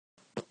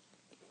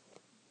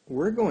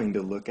We're going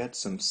to look at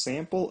some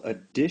sample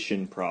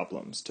addition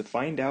problems to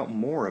find out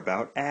more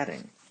about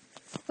adding.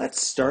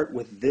 Let's start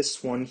with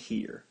this one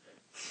here.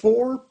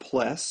 4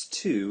 plus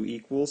 2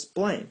 equals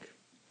blank.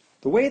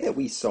 The way that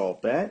we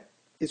solve that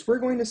is we're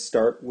going to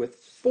start with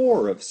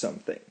 4 of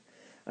something.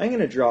 I'm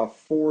going to draw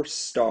 4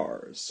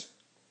 stars.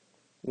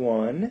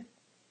 1,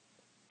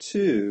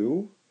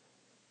 2,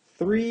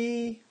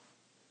 3,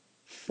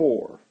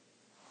 4.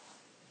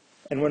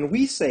 And when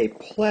we say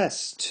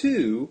plus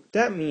 2,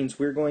 that means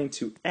we're going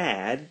to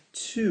add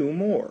 2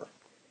 more.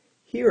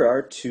 Here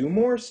are 2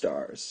 more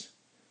stars.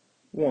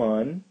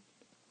 1,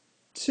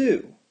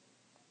 2.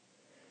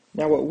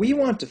 Now what we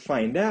want to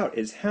find out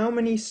is how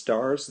many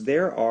stars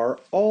there are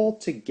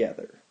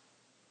altogether.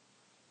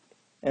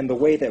 And the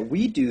way that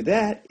we do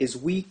that is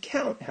we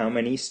count how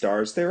many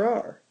stars there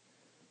are.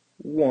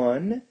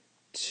 1,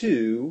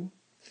 2,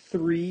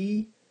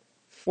 3,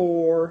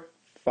 4,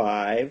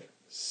 5,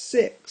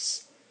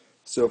 6.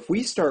 So if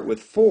we start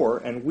with 4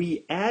 and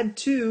we add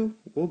 2,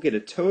 we'll get a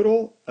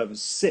total of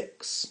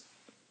 6.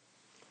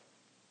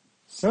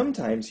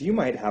 Sometimes you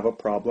might have a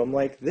problem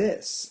like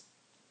this.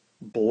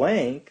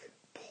 Blank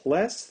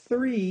plus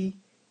 3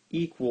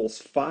 equals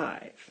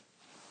 5.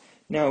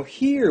 Now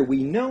here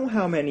we know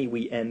how many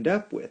we end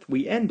up with.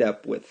 We end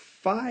up with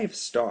 5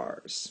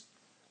 stars,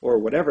 or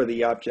whatever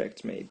the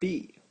object may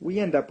be. We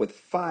end up with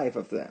 5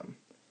 of them.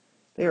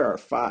 There are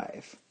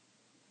 5.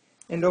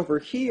 And over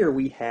here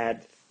we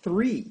had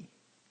 3.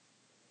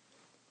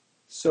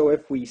 So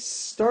if we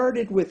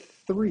started with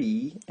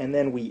 3 and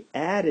then we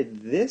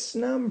added this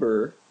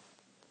number,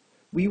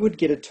 we would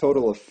get a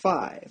total of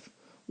 5.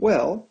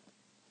 Well,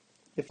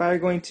 if I were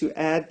going to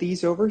add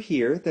these over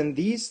here, then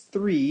these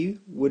 3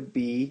 would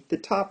be the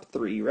top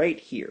 3 right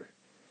here,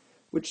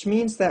 which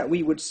means that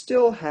we would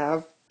still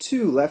have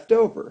 2 left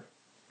over.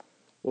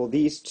 Well,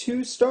 these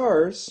 2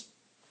 stars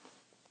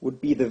would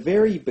be the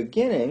very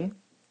beginning,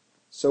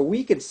 so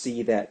we could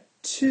see that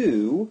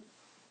 2,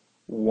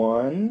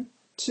 1,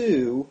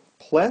 2,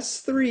 plus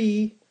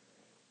 3,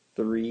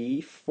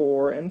 3,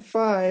 4, and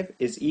 5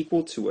 is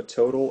equal to a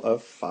total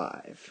of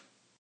 5.